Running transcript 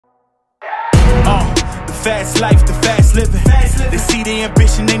fast life, the fast living. They see the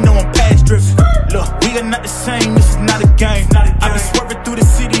ambition, they know I'm past driven. Look, we are not the same, this is not a game. I've been swerving through the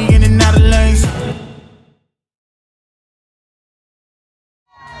city in and out of lanes.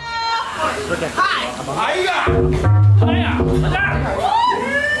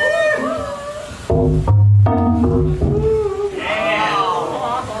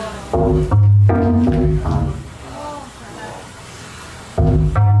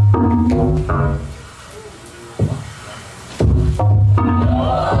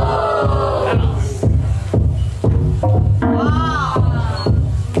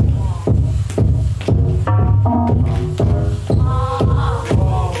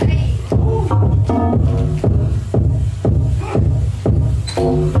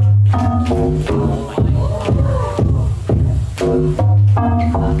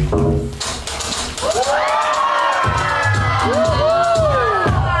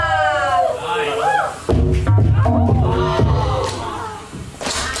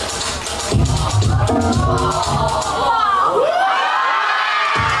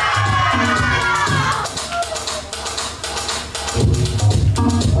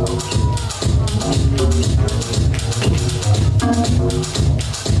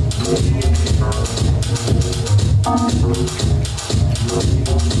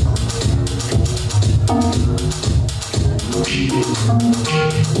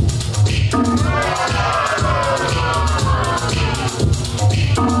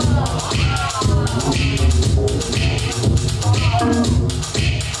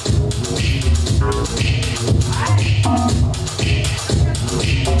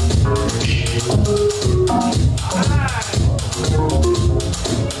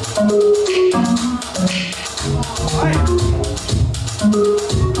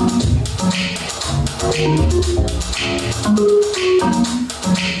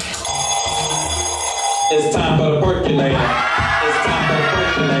 It's time for the percolator. It's time for the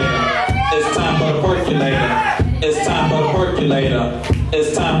percolator. It's time for the percolator.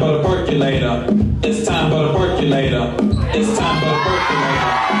 It's time for the percolator. It's time for the percolator.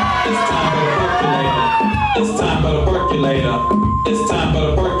 It's time for the percolator. It's time for the percolator. It's time for the percolator. It's time for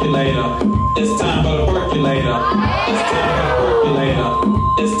the percolator. It's time for the percolator. It's time for the percolator.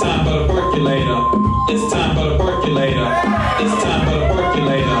 It's time for the percolator. It's time for the percolator. It's time for the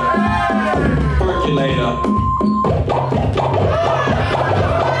percolator.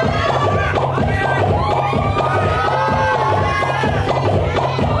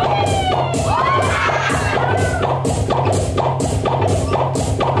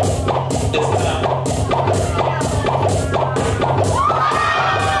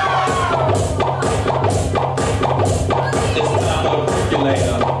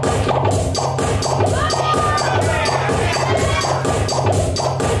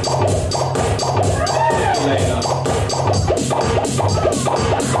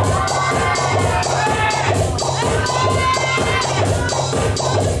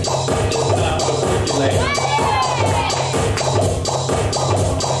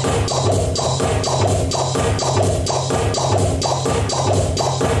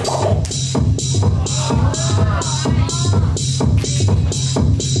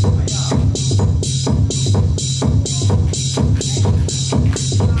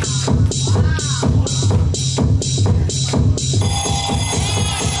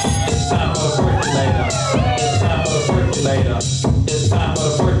 Percolator. It's time for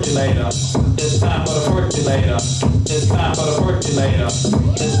the percolator. It's time for the percolator. It's time for the percolator.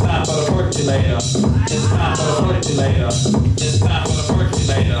 It's time for the percolator. It's time for the percolator. It's time for the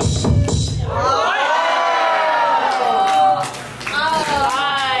percolator.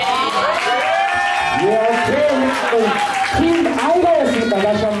 예, 팀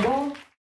I.GA였습니다.